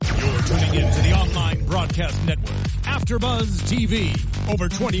tuning in to the online broadcast network, AfterBuzz TV. Over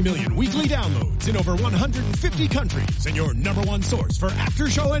 20 million weekly downloads in over 150 countries, and your number one source for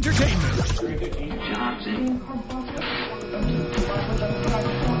after-show entertainment.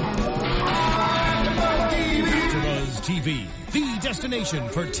 AfterBuzz TV, the destination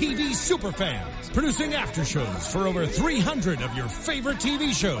for TV superfans, producing after-shows for over 300 of your favorite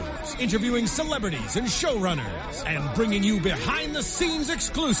TV shows, interviewing celebrities and showrunners, and bringing you behind-the-scenes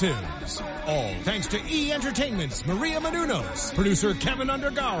exclusives. All thanks to E! Entertainment's Maria Menounos, producer Kevin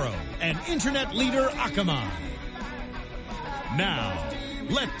Undergaro, and internet leader Akamai. Now,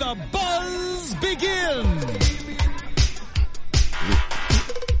 let the buzz begin!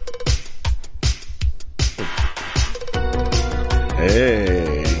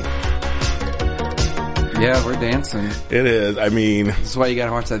 Hey. Yeah, we're dancing. It is. I mean... This is why you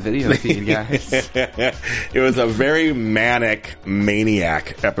gotta watch that video feed, guys. It was a very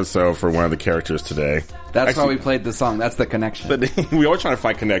maniac episode for one of the characters today. That's why we played the song. That's the connection. We always trying to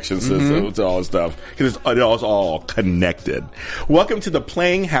find connections to all this stuff, because it is all connected. Welcome to the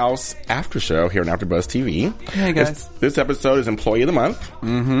Playing House After Show here on AfterBuzz TV. Hey, guys. This episode is Employee of the Month.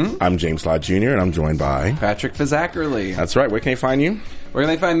 Mm-hmm. I'm James Lott Jr., and I'm joined by... Patrick Fizzackerly. That's right. Where can they find you? Where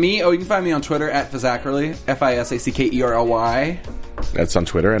can they find me? Oh, you can find me on Twitter at Fizzackerly, Fizzackerly. That's on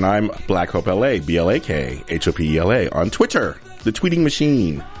Twitter, and I'm Black Hope LA, BLAKHOPELA on Twitter, the tweeting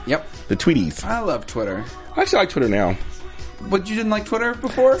machine. Yep. The tweeties. I love Twitter. I actually like Twitter now. But you didn't like Twitter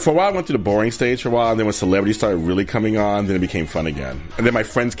before? For a while, I went through the boring stage for a while, and then when celebrities started really coming on, then it became fun again. And then my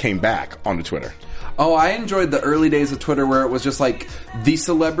friends came back onto Twitter. Oh, I enjoyed the early days of Twitter where it was just like the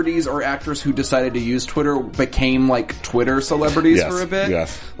celebrities or actors who decided to use Twitter became like Twitter celebrities for a bit.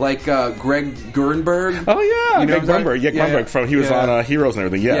 Yes. Like Greg Gurenberg. Oh yeah, you know Greg Gurenberg. Yeah, Gurenberg. He was on Heroes and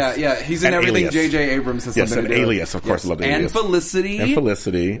everything. Yes. Yeah. He's in everything J.J. Abrams has something to do with. Alias, of course. I love Alias. And Felicity.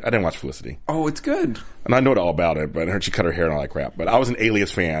 I didn't watch Felicity. Oh, it's good. And I know all about it, but I heard she cut her hair and all that crap. But I was an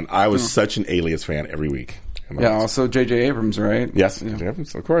Alias fan. I was such an Alias fan every week. Yeah, also J.J. Abrams, right? Yes, J.J.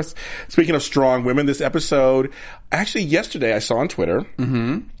 Abrams, of course. Speaking of strong women, this episode, actually yesterday I saw on Twitter,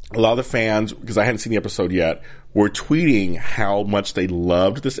 a lot of the fans, because I hadn't seen the episode yet, were tweeting how much they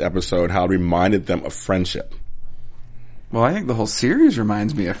loved this episode, how it reminded them of friendship. Well, I think the whole series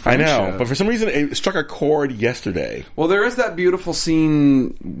reminds me of friendship. I know, but for some reason it struck a chord yesterday. Well, there is that beautiful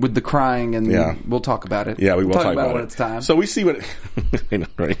scene with the crying, and we'll talk about it. Yeah, we will talk about it when it's time. So we see what... I know,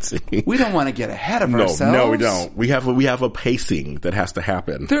 right? See? We don't want to get ahead of ourselves. No, we don't. We have a pacing that has to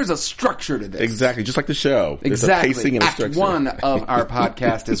happen. There's a structure to this. Exactly, just like the show. Exactly. There's a pacing and a Act structure. one of our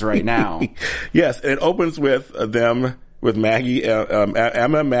podcast is right now. Yes, and it opens with them, with Maggie,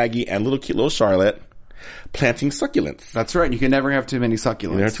 Emma, Maggie, and little Charlotte planting succulents. That's right. You can never have too many succulents. You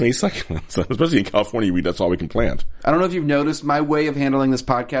never have too many succulents. Especially in California, that's all we can plant. I don't know if you've noticed, my way of handling this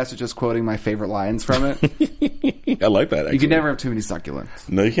podcast is just quoting my favorite lines from it. I like that, actually. You can never have too many succulents.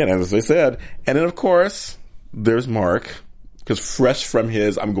 No, you can't, as I said. And then, of course, there's Mark, because fresh from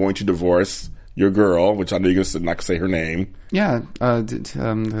his I'm going to divorce your girl, which I know you're not going to say her name. Yeah.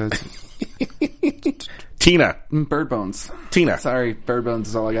 Tina. Bird Bones. Tina. Sorry, Bird Bones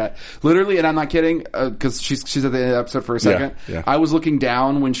is all I got. Literally, and I'm not kidding, because she's at the end of the episode for a second. Yeah. I was looking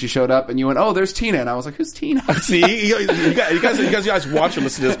down when she showed up, and you went, "Oh, there's Tina," and I was like, "Who's Tina?" See, you guys watch and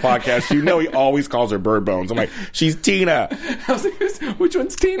listen to this podcast. You know he always calls her Bird Bones. I'm like, she's Tina. I was like, which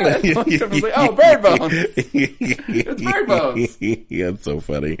one's Tina? I was like, oh, Bird Bones. It's Bird Bones. Yeah, it's so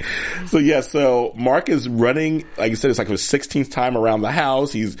funny. So Mark is running, like you said, it's like his 16th time around the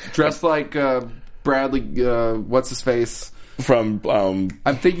house. He's dressed like Bradley, what's his face? From,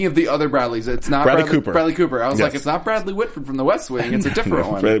 I'm thinking of the other Bradleys. It's not Bradley Cooper. Bradley Cooper. I was like, it's not Bradley Whitford from The West Wing. It's a different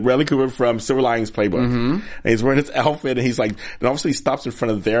one. Bradley Cooper from Silver Linings Playbook. And he's wearing his outfit, and he's like, and obviously he stops in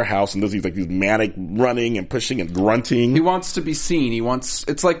front of their house and does these manic running and pushing and grunting. He wants to be seen.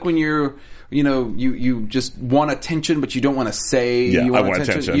 It's like when you just want attention, but you don't want to say you want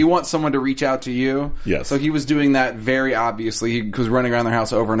attention. You want someone to reach out to you. Yes. So he was doing that very obviously. He was running around their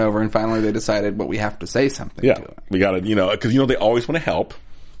house over and over, and finally they decided, well, we have to say something to it. We gotta, because they always want to help.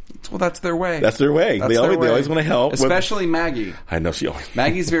 Well, that's their way. That's their way. They always want to help. Especially Maggie. I know she always...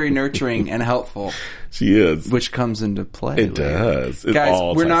 Maggie's very nurturing and helpful. She is. Which comes into play. It does.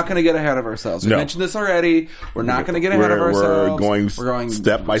 Guys, we're not going to get ahead of ourselves. We mentioned this already. We're not going to get ahead of ourselves. We're going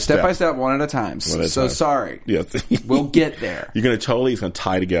step by step. Step by step, one at a time. Sorry. Yes. We'll get there. You're going to it's going to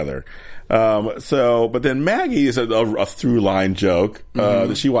tie together. But then Maggie is a through line joke,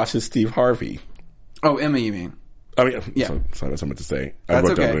 that she watches Steve Harvey. Oh, Emma, you mean? I mean, sorry, that's what I meant to say. That's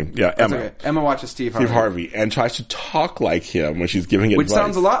okay. Yeah, Emma. Okay. Emma watches Steve Harvey. And tries to talk like him when she's giving advice. Which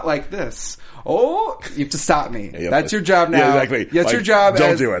sounds a lot like this. Oh, you have to stop me. That's your job now. Yeah, exactly. That's your job.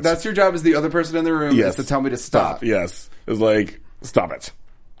 Don't do it. That's your job as the other person in the room is to tell me to stop. Yes. It's like, stop it.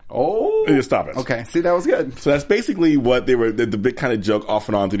 Oh. Just stop it. Okay. See, that was good. So that's basically what they were, the big kind of joke off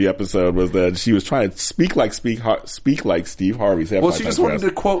and on through the episode was that she was trying to speak like Steve Harvey. Well, she just wanted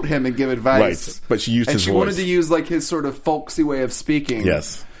to quote him and give advice. Right. But she used his voice. And she wanted to use like his sort of folksy way of speaking.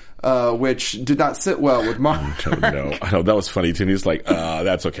 Yes. Which did not sit well with Mark. No, I know that was funny too. And he's like,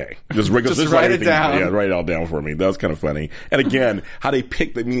 "That's okay. Just write it down. Yeah, write it all down for me." That was kind of funny. And again, how they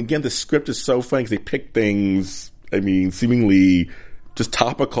picked. I mean, again, the script is so funny because they pick things. I mean, seemingly just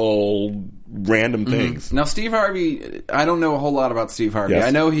topical, random things. Now, Steve Harvey, I don't know a whole lot about Steve Harvey. Yes.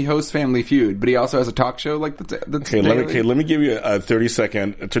 I know he hosts Family Feud, but he also has a talk show like that's Okay, let me give you a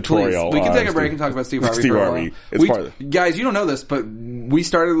 30-second tutorial. Please. We can take a break and talk about Steve Harvey. Steve Harvey. Guys, you don't know this, but we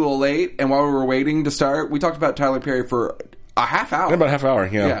started a little late, and while we were waiting to start, we talked about Tyler Perry for a half hour. About a half hour,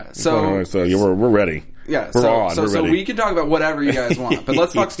 yeah. So we're ready. Yeah, we're ready. We can talk about whatever you guys want, but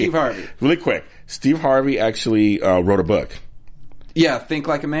let's talk Steve Harvey. Really quick. Steve Harvey actually wrote a book. Yeah, Think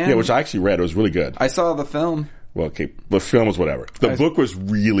Like a Man. Yeah, which I actually read. It was really good. I saw the film. Well, okay, the film was whatever. The book was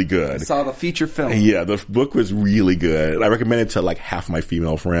really good. I saw the feature film. Yeah, the book was really good. I recommend it to like half my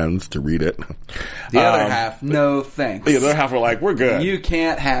female friends to read it. The other half, no thanks. The other half were like, we're good. You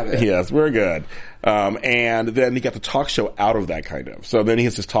can't have it. Yes, we're good. And then he got the talk show out of that kind of. So then he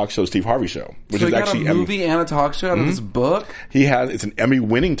has this talk show, Steve Harvey Show, which so is he actually got a movie and a talk show out of this book. It's an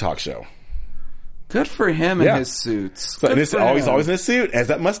Emmy-winning talk show. Good for him and his suits. So he's always in a suit. Has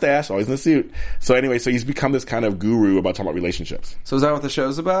that mustache, always in a suit. So anyway, he's become this kind of guru about talking about relationships. So is that what the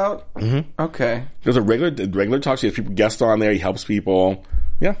show's about? Mm-hmm. Okay. There's a regular talk show. He has people guests on there. He helps people.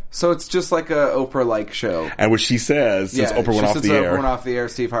 Yeah. So it's just like a Oprah-like show. And what she says, since Oprah went off the air. Oprah went off the air,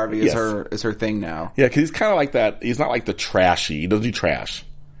 Steve Harvey is her thing now. Yeah, because he's kind of like that. He's not like the trashy. He doesn't do trash.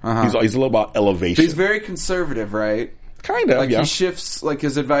 He's a little about elevation. But he's very conservative, right? Kind of, like he shifts, like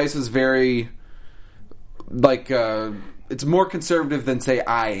his advice is very... Like, it's more conservative than, say,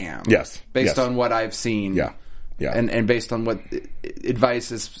 I am. Yes. Based on what I've seen. Yeah. Yeah. And based on what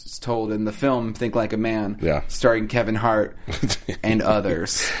advice is told in the film, Think Like a Man. Yeah. Starring Kevin Hart and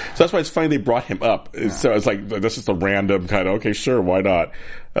others. So that's why it's funny they brought him up. Yeah. So it's like, that's just a random kind of, okay, sure, why not?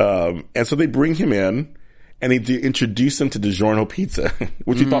 And so they bring him in, and they introduce him to DiGiorno Pizza,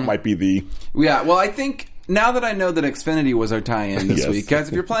 which you thought might be the... Yeah, well, I think... Now that I know that Xfinity was our tie-in this week, guys,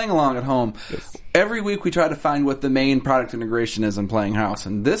 if you're playing along at home, every week we try to find what the main product integration is in Playing House,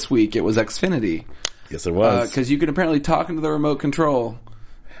 and this week it was Xfinity. Yes, it was. Because you can apparently talk into the remote control,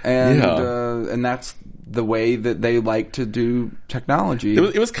 and that's the way that they like to do technology.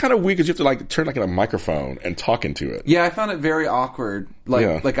 It was kind of weird because you have to like turn like in a microphone and talk into it. Yeah, I found it very awkward.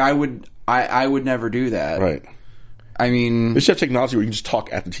 Like I would never do that. Right. I mean... They should have technology where you can just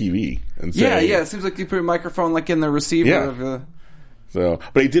talk at the TV and say... Yeah, it seems like you put a microphone like in the receiver of the... So,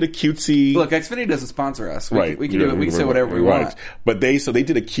 but they did a cutesy... Look, Xfinity doesn't sponsor us. Right. We can do it. We can say whatever we want. But they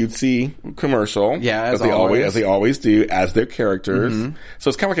did a cutesy commercial. Yeah, as they always do, as their characters. Mm-hmm. So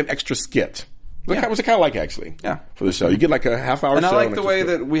it's kind of like an extra skit. What's it kind of like, actually? Yeah. For the show. You get like a half-hour show. And I like the way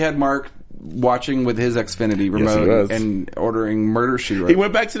that we had Mark watching with his Xfinity remote and ordering Murder, She Wrote. He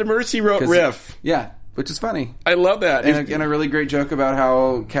went back to the Murder, She Wrote riff. Yeah. Which is funny. I love that. And a really great joke about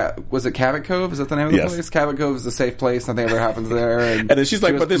how, was it Cabot Cove? Is that the name of the place? Cabot Cove is a safe place. Nothing ever happens there. And then she's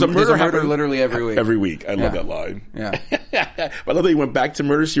like, but there's a murder happening literally every week. Every week. I love that line. Yeah. But I love that he went back to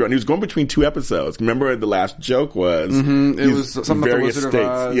Murder, She Wrote. And he was going between two episodes. Remember the last joke was... Mm-hmm. It was something about the Wizard of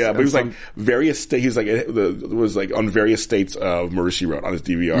Oz. Yeah, but he was like, various states... He was like, it was like on various states of Murder, She Wrote on his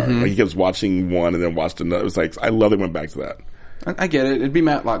DVR. Mm-hmm. Like he kept watching one and then watched another. It was like, I love that he went back to that. I get it. It'd be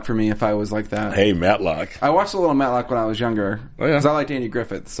Matlock for me if I was like that. Hey, Matlock. I watched a little Matlock when I was younger. Oh, yeah. Because I liked Andy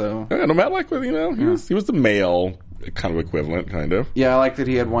Griffith, so... Yeah, no, Matlock was, he was the male kind of equivalent, kind of. Yeah, I like that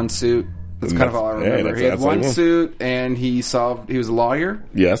he had one suit. That's kind of all I remember. He had one suit, and he was a lawyer.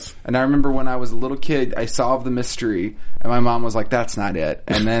 Yes. And I remember when I was a little kid, I solved the mystery, and my mom was like, that's not it.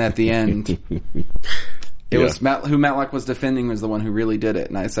 And then at the end... It was who Matlock was defending was the one who really did it.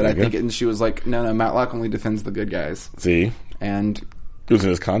 And I said, I think it. And she was like, no, Matlock only defends the good guys. See? And it was in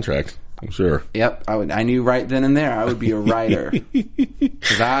his contract, I'm sure. Yep. I knew right then and there I would be a writer.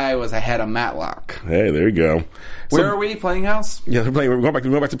 Because I was ahead of Matlock. Hey, there you go. Where are we? Playing House? Yeah, we're going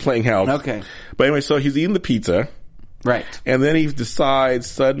back to Playing House. Okay. But anyway, so he's eating the pizza. Right. And then he decides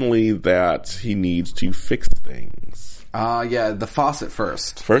suddenly that he needs to fix things. Yeah, the faucet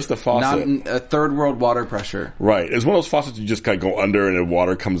first. First the faucet. Not a third world water pressure. Right. It's one of those faucets you just kind of go under and the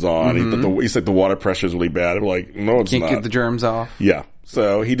water comes on. He's like, the water pressure is really bad. I'm like, no, it's not. Can't get the germs off. Yeah.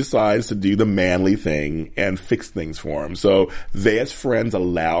 So he decides to do the manly thing and fix things for him. So they, as friends,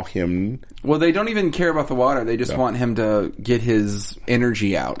 allow him. Well, they don't even care about the water. They just want him to get his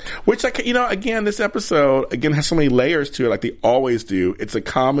energy out. Which, again, this episode, has so many layers to it, like they always do. It's a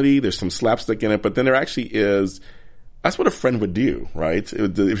comedy. There's some slapstick in it, but then there actually is. That's what a friend would do, right?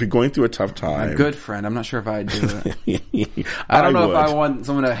 If you're going through a tough time. A good friend. I'm not sure if I'd do it. I don't know if I want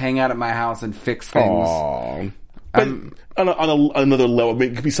someone to hang out at my house and fix things. Aww. But on another level,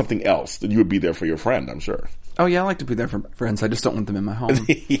 maybe it could be something else that you would be there for your friend, I'm sure. Oh, yeah, I like to be there for friends. I just don't want them in my home.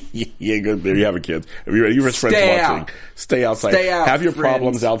 Yeah, good. There you have it, kids. If you're friends watching, stay outside. Stay out, have your friends.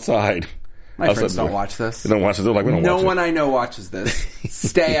 problems outside. My friends don't watch this. They don't watch it. They're like, we don't watch it. No one I know watches this.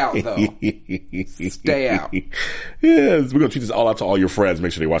 Stay out, though. Stay out. Yes, we're going to tweet this all out to all your friends.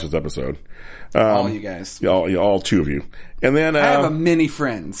 Make sure they watch this episode. All you guys. All two of you. And then I have a many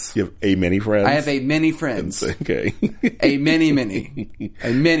friends. You have a many friends? I have a many friends. Okay. A many.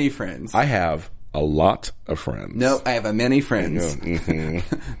 A many friends. I have a lot of friends. No, I have a many friends.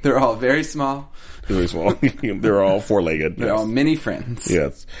 They're all very small. Very small. They're all four-legged. They're all many friends.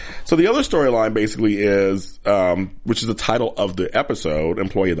 Yes. So the other storyline basically is, which is the title of the episode,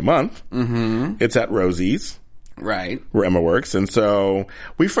 Employee of the Month. Mm-hmm. It's at Rosie's. Right. Where Emma works. And so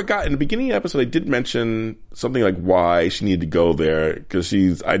we forgot in the beginning of the episode, I did mention something like why she needed to go there because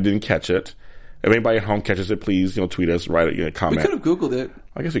I didn't catch it. If anybody at home catches it, please, tweet us, write a comment. We could have Googled it.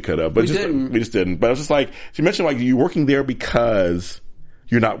 I guess we could have, but we just didn't. But it was just like, she mentioned like you're working there because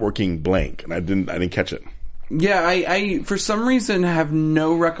you're not working blank. And I didn't catch it. Yeah, I for some reason have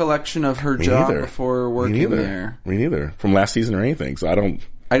no recollection of her job before working there. Me neither. From last season or anything. So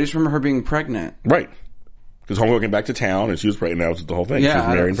I just remember her being pregnant. Right. Because Homegirl came back to town and she was pregnant. That was the whole thing. Yeah, she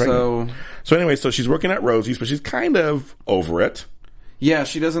was married and pregnant. So anyway, so she's working at Rosie's, but she's kind of over it. Yeah,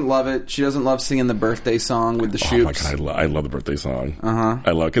 she doesn't love it. She doesn't love singing the birthday song with the Shoops. Oh my God, I love the birthday song.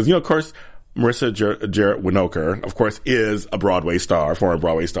 I love it. Because, of course, Marissa Jarrett Winokur, of course, is a Broadway star, former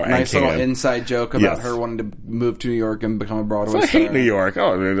Broadway star. Nice little inside joke about her wanting to move to New York and become a Broadway star. I hate New York.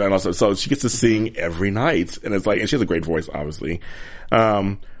 Oh, and also, so she gets to sing every night. And it's like, and she has a great voice, obviously.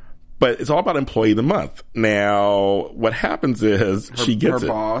 But it's all about Employee of the Month. Now, what happens is she gets her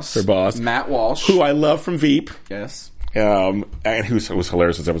boss, Matt Walsh, who I love from Veep. Yes. And who was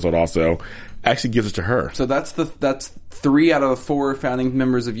hilarious this episode also, actually gives it to her. So that's 3 out of the 4 founding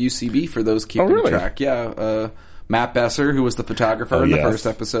members of UCB for those keeping track. Yeah. Matt Besser, who was the photographer in the first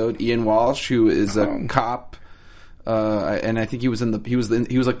episode. Ian Walsh, who is a cop. And I think he was like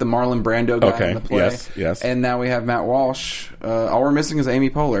the Marlon Brando guy in the play. Yes. And now we have Matt Walsh. All we're missing is Amy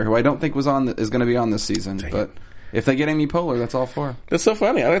Poehler, who I don't think is going to be on this season. But if they get Amy Poehler, that's all for. That's so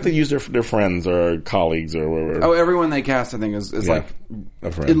funny. I don't think they use their friends or colleagues or whatever. Oh, everyone they cast, I think, is like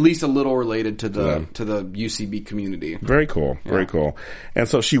at least a little related to the UCB community. Very cool. Very cool. And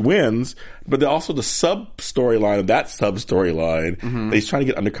so she wins, but also the sub storyline of that sub storyline, he's trying to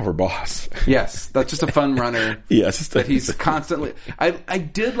get undercover boss. Yes, that's just a fun runner. Yes, that he's constantly. I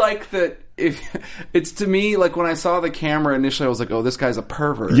did like that. If it's to me, like when I saw the camera initially, I was like, "Oh, this guy's a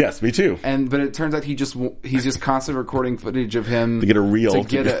pervert." Yes, me too. But it turns out he's just constantly recording footage of him to get a reel,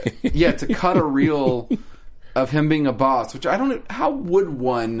 to cut a reel of him being a boss. Which I don't know. How would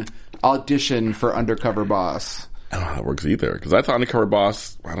one audition for undercover boss? I don't know how it works either. Because I thought undercover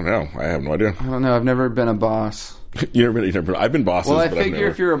boss. I don't know. I have no idea. I don't know. I've never been a boss. You've never been. I've been bosses. Well, I figure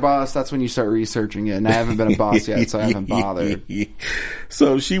if you're a boss, that's when you start researching it. And I haven't been a boss yet, so I haven't bothered.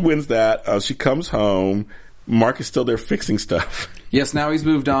 So she wins that. She comes home. Mark is still there fixing stuff. Yes, now he's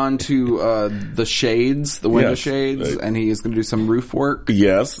moved on to the shades, the window shades, and he is going to do some roof work.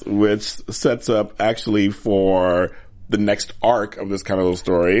 Yes, which sets up actually for the next arc of this kind of little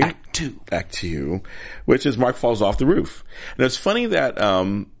story. Act 2, which is Mark falls off the roof. And it's funny that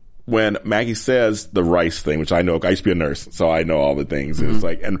when Maggie says the rice thing, which I know, I used to be a nurse, so I know all the things. It's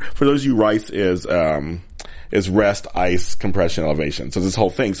like, and for those of you, rice is rest, ice, compression, elevation. So this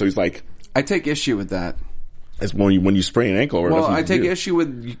whole thing. So he's like, I take issue with that. It's when you sprain an ankle. Well, I take issue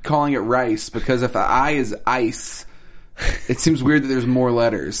with calling it rice because if the I is ice, it seems weird that there's more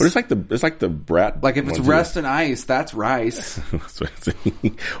letters. But it's like the brat. Like if it's rest and ice, that's rice.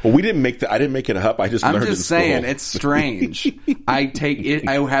 Well, I didn't make it up. I'm just saying it's strange. I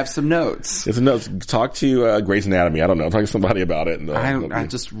have some notes. It's notes. Talk to Grey's Anatomy. I don't know. Talk to somebody about it. I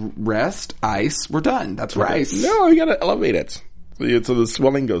just rest, ice. We're done. That's rice. No, you got to elevate it. So the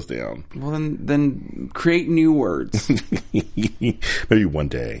swelling goes down. Well, then create new words. Maybe one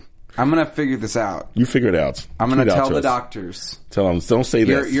day. I'm going to figure this out. You figure it out. I'm going to tell the us. doctors. Tell them, don't say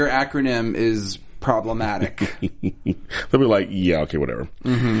this. Your acronym is problematic. They'll be like, yeah, okay, whatever.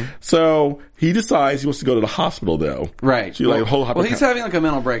 So he decides he wants to go to the hospital, though. Right. She's like, well, he's having like a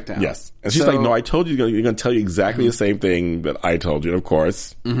mental breakdown. Yes. And she's like, no, I told you, you're going to tell you exactly the same thing that I told you. And of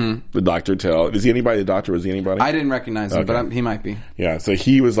course, the doctor is he anybody? The doctor, is he anybody? I didn't recognize him, but he might be. Yeah. So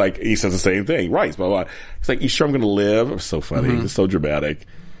he was like, he says the same thing. Right. Blah, blah. He's like, you sure I'm going to live? It was so funny. It's so dramatic.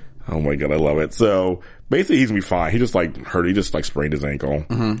 Oh my God, I love it. So basically he's gonna be fine. He just like hurt. He just like sprained his ankle.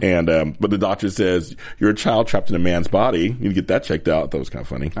 And, but the doctor says, you're a child trapped in a man's body. You need to get that checked out. That was kind of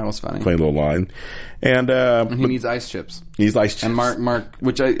funny. That was funny. Funny little line. And he needs ice chips. He's ice chips. And Mark,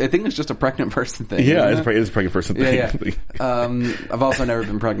 which I think is just a pregnant person thing. Yeah, it's a pregnant person thing. Yeah. I've also never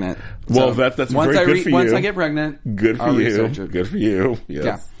been pregnant. Well, that's very good for you. Once I get pregnant, good for I'll you. research it. Good for you.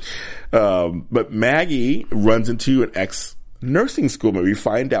 Yes. Yeah. But Maggie runs into an nursing school, but we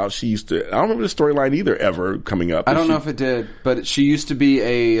find out she used to, I don't remember the storyline either ever coming up. I don't know if it did, but she used to be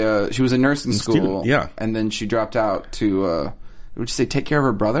she was in nursing school. Yeah. And then she dropped out to, would you say take care of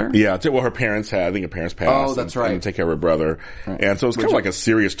her brother? Yeah. Well, her parents passed. Oh, that's right. And take care of her brother. Right. And so it's kind of like a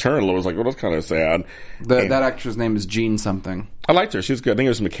serious turn. It was like, well, that's kind of sad. That actress name is Jean something. I liked her. She was good. I think it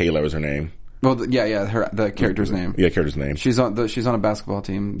was Michaela was her name. Well, the character's name. Yeah, character's name. She's on a basketball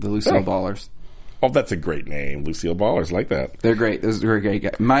team, the Lucille Ballers. Oh, that's a great name. Lucille Ballers. Like that. They're great. Those are great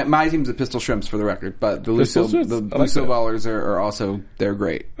guys. My team's the Pistol Shrimps for the record, but the Lucille Ballers are also, they're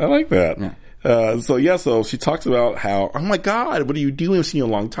great. I like that. Yeah. So she talks about how, oh my God, what are you doing? I've seen you a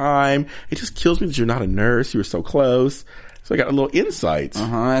long time. It just kills me that you're not a nurse. You were so close. So I got a little insight.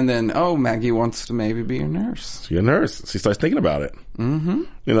 And then, Maggie wants to maybe be a nurse. She's a nurse. She starts thinking about it. You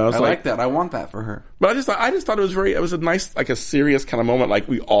know, I like that. I want that for her. But I just thought it was a nice, like a serious kind of moment, like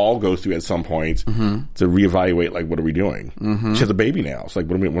we all go through at some point to reevaluate, like, what are we doing? She has a baby now. It's like,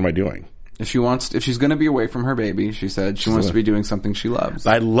 what am I doing? If she's going to be away from her baby, she said she wants to be doing something she loves.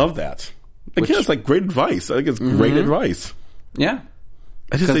 I love that. Again, it's like great advice. I think it's great advice. Yeah.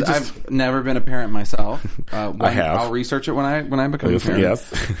 Because I've never been a parent myself. I have. I'll research it when I become a parent.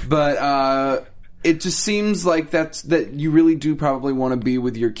 Yes. But it just seems like that you really do probably want to be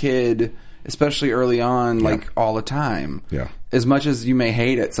with your kid, especially early on, like all the time. Yeah. As much as you may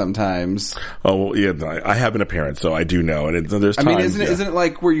hate it sometimes. Oh, well, yeah. I have been a parent, so I do know. And there's times. I mean, isn't it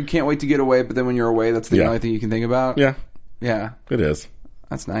like where you can't wait to get away, but then when you're away, that's the only thing you can think about? Yeah. Yeah. It is.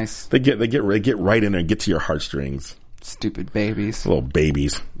 That's nice. They get right in there and get to your heartstrings. Stupid babies. Little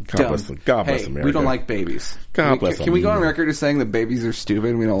babies. God bless them. God bless America. We don't like babies. God bless them. Can we go on record as saying that babies are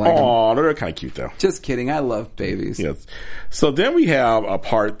stupid and we don't like them? Oh, they're kind of cute, though. Just kidding. I love babies. Yes. So then we have a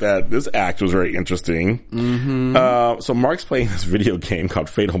part that this act was very interesting. So Mark's playing this video game called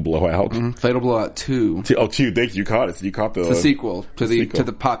Fatal Blowout. Fatal Blowout 2. 2. Thank you. You caught it. You caught the sequel to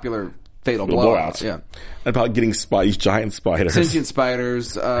the popular Fatal Blowouts. Yeah. About getting these giant spiders. Sentient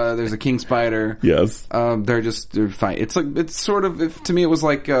spiders. There's a king spider. Yes. They're fine. It's sort of, to me it was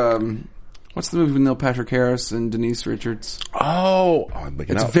like, what's the movie with Neil Patrick Harris and Denise Richards? Oh, I'm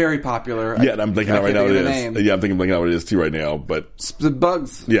blinking out. It's very popular. Yeah, I'm blinking out right now what it is. Yeah, I'm blinking out what it is too right now, but. The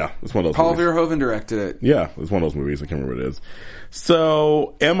Bugs. Yeah, it's one of those Paul movies. Verhoeven directed it. Yeah, it's one of those movies. I can't remember what it is.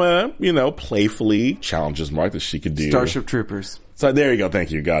 So Emma, playfully challenges Mark that she could do. Starship Troopers. So there you go.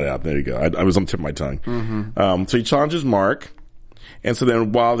 Thank you. Got it out. There you go. I was on the tip of my tongue. So he challenges Mark. And so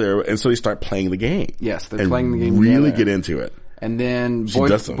then so they start playing the game. Yes, they're playing the game really together. get into it. And then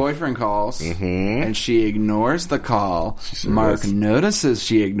boyfriend calls, and she ignores the call. Mark notices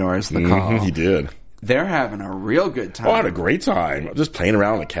she ignores the call. He did. They're having a real good time. Oh, I had a great time. Just playing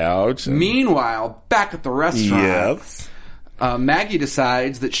around on the couch. Meanwhile, back at the restaurant, yes. Maggie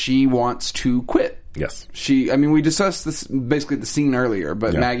decides that she wants to quit. Yes. We discussed this, basically the scene earlier,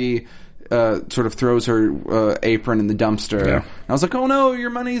 but Maggie sort of throws her apron in the dumpster. Yeah. I was like, oh no, your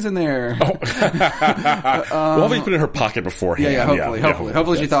money's in there. Oh. Well, they put it in her pocket beforehand. Yeah,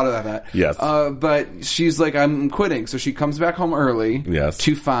 hopefully she thought about that. Yes. But she's like, I'm quitting. So she comes back home early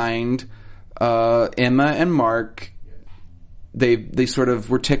to find Emma and Mark. They sort of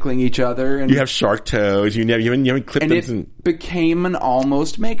were tickling each other. And you have shark toes. You haven't clipped them. And it became an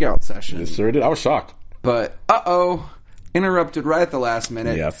almost makeout session. Yes, sir, it did. I was shocked. But, interrupted right at the last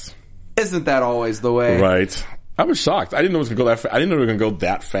minute. Yes. Isn't that always the way? Right. I was shocked. I didn't know it was going to go that fast. I didn't know they were going to go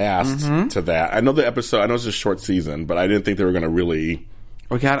that fast to that. I know the episode, I know it's a short season, but I didn't think they were going to really...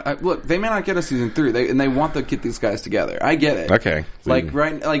 Look, they may not get a season 3, and they want to get these guys together. I get it. Okay.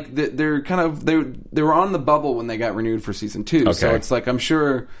 They're kind of, they were on the bubble when they got renewed for season 2. Okay. So it's like, I'm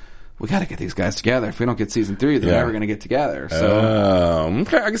sure we got to get these guys together. If we don't get season 3, they're never going to get together. So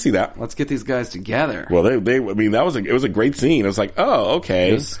okay, I can see that. let's get these guys together. Well, I mean, it was a great scene. It was like, oh,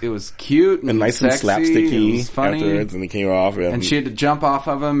 okay. It was cute and nice sexy, and slapsticky. It was funny. Afterwards, and he came off. And she had to jump off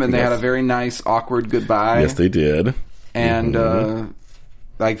of him, and they had a very nice, awkward goodbye. Yes, they did. And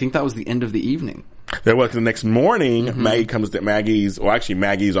I think that was the end of the evening. There was the next morning. Maggie's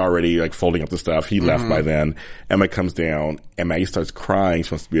already like folding up the stuff. He left by then. Emma comes down and Maggie starts crying.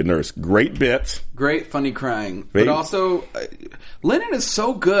 She wants to be a nurse. Great bit. Great funny crying. But also, Lennon is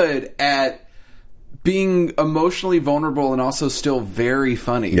so good at being emotionally vulnerable and also still very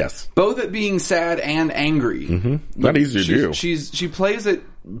funny. Yes. Both at being sad and angry. Not easy to do. She plays it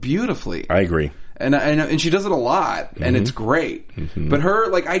beautifully. I agree. And she does it a lot, and it's great. But her,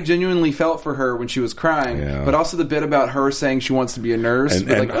 like, I genuinely felt for her when she was crying. Yeah. But also the bit about her saying she wants to be a nurse,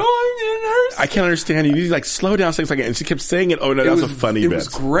 like, oh, I'm a nurse. I can't understand. You need to like slow down, say something, and she kept saying it. Oh no, that was a funny bit. It was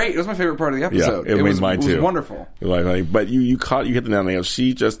great. It was my favorite part of the episode. Yeah, it was mine too. It was wonderful. But you hit the nail on the nail.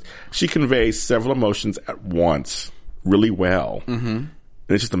 She conveys several emotions at once really well, and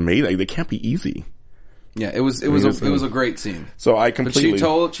it's just amazing. They can't be easy. Yeah, it was a great scene. So I completely.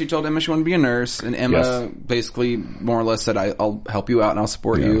 But she told Emma she wanted to be a nurse, and Emma basically more or less said, "I'll help you out and I'll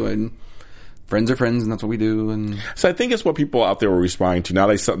support you." And friends are friends, and that's what we do. And so I think it's what people out there were responding to. Now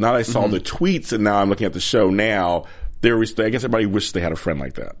I saw the tweets, and now I'm looking at the show. Now I guess everybody wishes they had a friend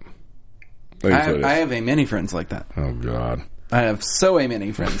like that. I have many friends like that. Oh God. I have so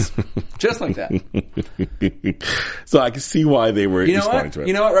many friends, just like that. So I can see why they were responding to it.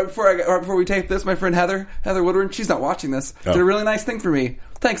 You know what? Right before we tape this, my friend Heather Woodward, she's not watching this, did a really nice thing for me.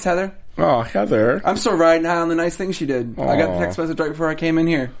 Thanks, Heather. Oh, Heather. I'm still riding high on the nice thing she did. Aww. I got the text message right before I came in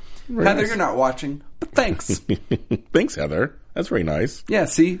here. Very Heather, nice. you're not watching, but thanks. Thanks, Heather. That's very nice. Yeah,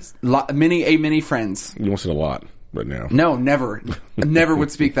 see? Many friends. You almost said a lot. But now. No, never. Never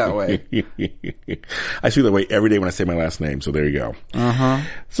would speak that way. I speak that way every day when I say my last name, so there you go.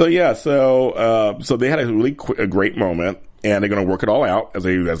 So yeah, so they had a great moment, and they're going to work it all out as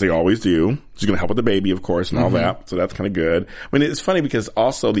they always do. She's going to help with the baby, of course, and all that. So that's kind of good. I mean, it's funny because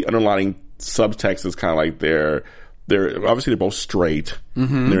also the underlying subtext is kind of like they're obviously they're both straight,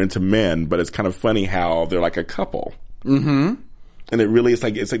 and they're into men, but it's kind of funny how they're like a couple. And it really is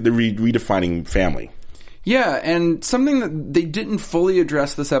like they're redefining family. Yeah, and something that they didn't fully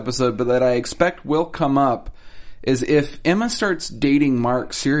address this episode, but that I expect will come up, is if Emma starts dating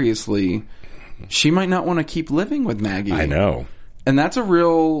Mark seriously, she might not want to keep living with Maggie. I know. And that's a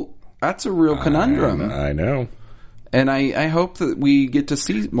real conundrum. I know. And I hope that we get to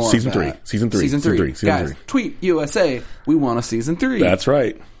see more Season of that. Season three. Guys, tweet USA, we want a season 3. That's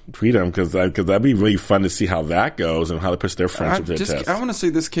right. Tweet them because that'd be really fun to see how that goes and how they push their friendship to the test. I want to see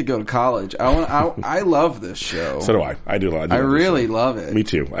this kid go to college. I love this show. So do I. I do. I really love it. Me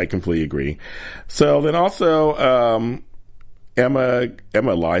too. I completely agree. So then also, Emma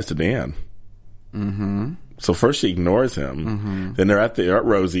lies to Dan. So first she ignores him. Then they're at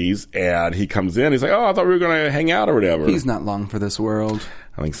Rosie's, and he comes in. He's like, "Oh, I thought we were going to hang out or whatever." He's not long for this world.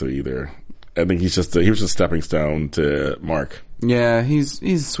 I think so either. I think he was just a stepping stone to Mark. Yeah, he's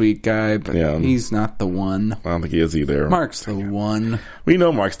a sweet guy, but he's not the one. I don't think he is either. Mark's the one. We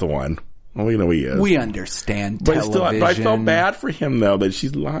know Mark's the one. Well, we know he is. We understand television. But I felt bad for him, though, that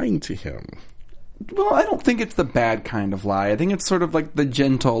she's lying to him. Well, I don't think it's the bad kind of lie. I think it's sort of like the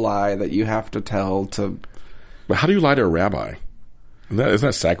gentle lie that you have to tell to... But how do you lie to a rabbi? Isn't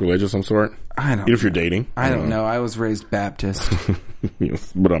that sacrilege of some sort? I don't know. Even if you're dating? I don't know. I was raised Baptist.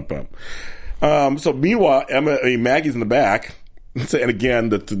 So meanwhile, Maggie's in the back. And again,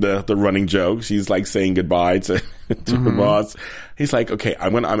 the running joke. She's like saying goodbye to her boss. He's like, "Okay,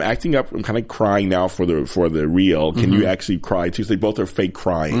 I'm acting up. I'm kind of crying now for the real. Can you actually cry too?" So they both are fake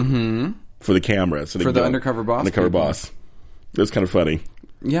crying for the camera. So for the undercover boss. Undercover boss. It was kind of funny.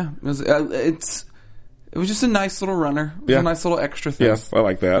 Yeah, it was just a nice little runner. It was a nice little extra thing. Yes, I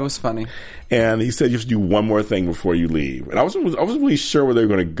like that. It was funny. And he said you have to do one more thing before you leave. And I wasn't really sure where they were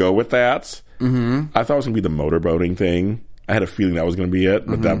going to go with that. I thought it was going to be the motorboating thing. I had a feeling that was going to be it,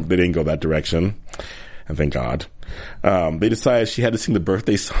 but they didn't go that direction. And thank God. They decided she had to sing the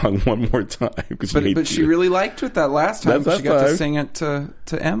birthday song one more time. But she really liked it that last time. She got to sing it to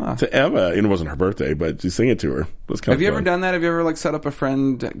Emma. To Emma. And it wasn't her birthday, but she sang it to her. It was kind of fun. Have you ever done that? Have you ever like set up a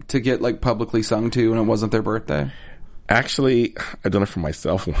friend to get like publicly sung to when it wasn't their birthday? Actually, I've done it for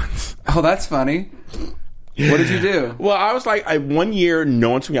myself once. Oh, that's funny. What did you do? Well, I was like, one year, no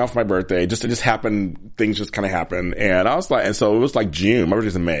one took me out for my birthday. It just happened. Things just kind of happened. And I was like, and so it was like June. My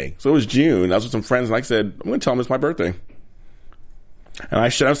birthday's in May. So it was June. I was with some friends and I said, I'm going to tell them it's my birthday. And I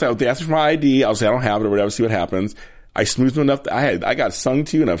said, they asked me for my ID. I'll say I don't have it or whatever, see what happens. I smoothed him enough that I got sung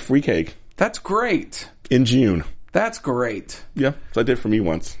to and a free cake That's great. in June. That's great. Yeah, so I did for me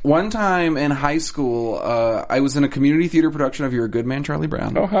once. One time in high school, I was in a community theater production of You're a Good Man, Charlie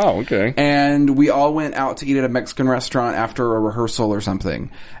Brown. Oh, how? Okay. And we all went out to eat at a Mexican restaurant after a rehearsal or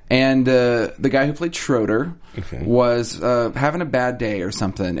something. And the guy who played Schroeder was having a bad day or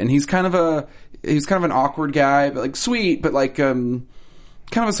something. And he's kind of an awkward guy, but like sweet, but like kind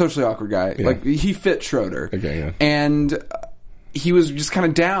of a socially awkward guy. Yeah. Like he fit Schroeder. Okay, yeah. And he was just kind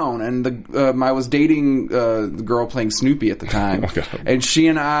of down, and I was dating the girl playing Snoopy at the time, and she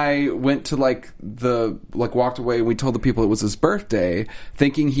and I went to walked away, and we told the people it was his birthday,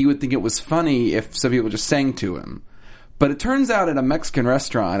 thinking he would think it was funny if some people just sang to him. But it turns out at a Mexican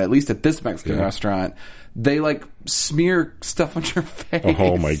restaurant, at least at this Mexican restaurant, they like smear stuff on your face.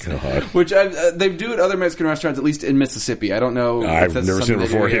 Oh my god! Which they do at other Mexican restaurants, at least in Mississippi. I don't know. I've never seen it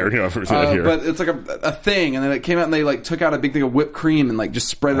before here. I've never seen it here. But it's like a thing, and then it came out and they like took out a big thing of whipped cream and like just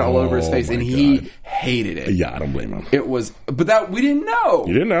spread it all over his face, and he hated it. Yeah, I don't blame him. It was, but that we didn't know.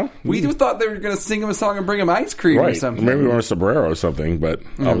 You didn't know. We just thought they were going to sing him a song and bring him ice cream or something. Maybe we were a sombrero or something, but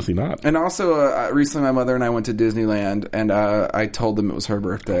obviously not. And also, recently my mother and I went to Disneyland, and I told them it was her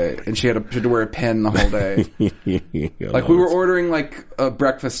birthday, and she had to wear a pin the whole day. Like we were ordering like a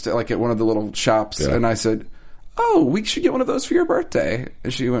breakfast like at one of the little shops, and I said, "Oh, we should get one of those for your birthday."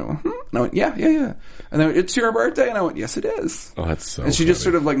 And she went, and I went, "Yeah." And then it's your birthday, and I went, "Yes, it is." Oh, that's so. And she just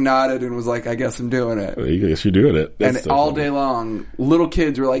sort of like nodded and was like, "I guess I'm doing it." I guess you're doing it. That's and so all funny. Day long, little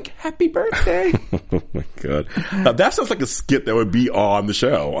kids were like, "Happy birthday!" Oh my god, now, that sounds like a skit that would be on the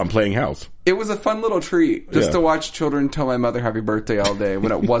show on Playing House. It was a fun little treat just to watch children tell my mother happy birthday all day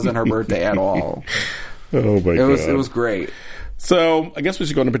when it wasn't her birthday at all. Oh my god, it was great. So I guess we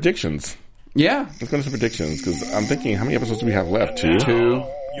should go into predictions. Yeah, let's go into some predictions because I'm thinking, how many episodes do we have left? Two.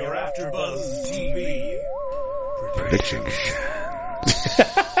 Your AfterBuzz TV predictions.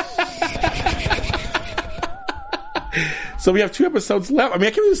 So we have 2 episodes left. I mean,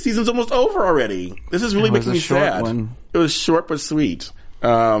 I can't believe the season's almost over already. This is really making me sad. It was short but sweet.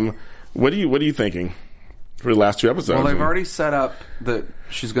 What are you thinking for the last 2 episodes? Well, they've already set up that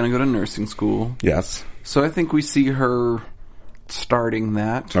she's going to go to nursing school. Yes. So I think we see her starting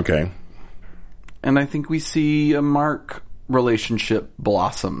that. Okay. And I think we see a Mark relationship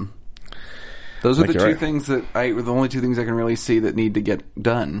blossom. Those are the two things that the only 2 things I can really see that need to get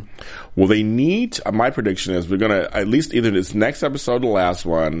done. Well, they need, my prediction is we're going to, at least either this next episode or the last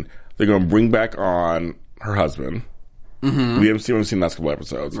one, they're going to bring back on her husband. Mm-hmm. We haven't seen the last couple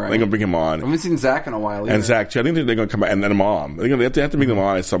episodes. Right. They're going to bring him on. We haven't seen Zach in a while either. And Zach, too. I think they're going to come back. And then a mom. They have to bring them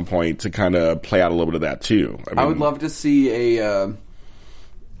on at some point to kind of play out a little bit of that, too. I would love to see a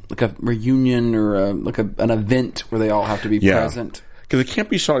reunion or an event where they all have to be present. Because it can't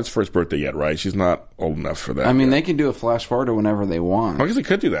be Charlotte's first birthday yet, right? She's not old enough for that. I mean, they can do a flash forward to whenever they want. I guess they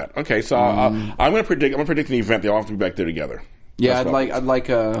could do that. Okay, so I'm going to predict an event. They all have to be back there together. Yeah, I'd like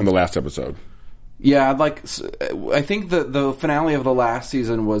on the last episode. Yeah, I think the finale of the last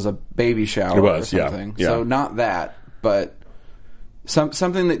season was a baby shower. It was, or something. Yeah. So not that, but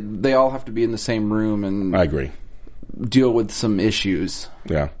something that they all have to be in the same room and I agree. Deal with some issues.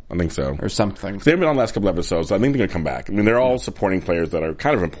 Yeah, I think so. Or something. They haven't been on the last couple episodes, so I think they're going to come back. I mean, they're all supporting players that are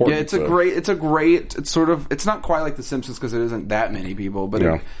kind of important. Yeah, it's not quite like The Simpsons because it isn't that many people,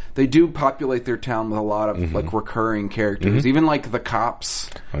 but they do populate their town with a lot of like recurring characters. Mm-hmm. Even like the cops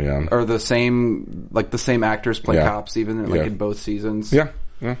are the same actors play cops even in both seasons. Yeah.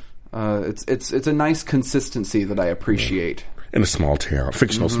 It's a nice consistency that I appreciate. In a small town,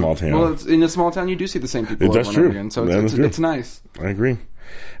 fictional small town. Well, in a small town, you do see the same people over and over again, so it's nice. I agree. And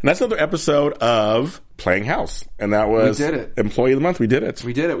that's another episode of Playing House, and that was we did it. Employee of the Month. We did it.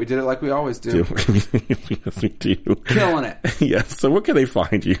 We did it like we always do. Yes, we do. Killing it. Yes. So where can they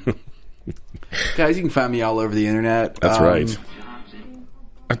find you? Guys, you can find me all over the internet. That's right.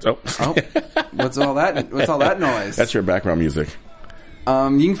 What's all that noise? That's your background music.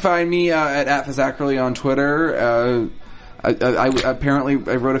 You can find me at @Fazzackerly on Twitter. I apparently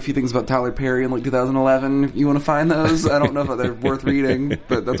wrote a few things about Tyler Perry in like 2011. If you want to find those, I don't know if they're worth reading,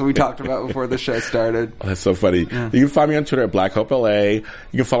 but that's what we talked about before the show started. Oh, that's so funny. Yeah. You can find me on Twitter at Black Hope LA. You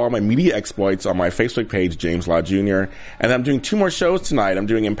can follow all my media exploits on my Facebook page, James Law Jr. And I'm doing 2 more shows tonight. I'm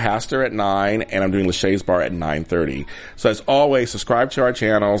doing Impastor at 9, and I'm doing Lachey's Bar at 9:30. So as always, subscribe to our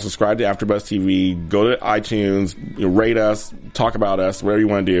channel, subscribe to AfterBuzz TV, go to iTunes, rate us, talk about us, whatever you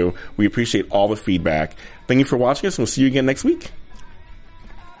want to do. We appreciate all the feedback. Thank you for watching us, and we'll see you again next week.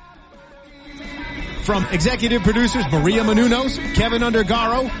 From executive producers Maria Menounos, Kevin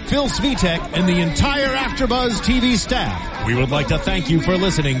Undergaro, Phil Svitek, and the entire AfterBuzz TV staff, we would like to thank you for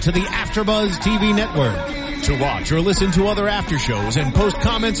listening to the AfterBuzz TV Network. To watch or listen to other after shows and post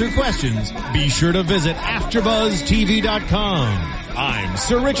comments or questions, be sure to visit AfterBuzzTV.com. I'm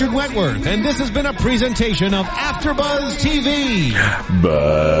Sir Richard Wentworth, and this has been a presentation of AfterBuzz TV.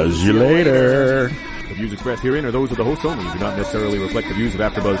 Buzz you later. The views expressed herein are those of the hosts only and do not necessarily reflect the views of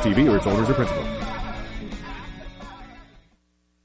AfterBuzz TV or its owners or principals.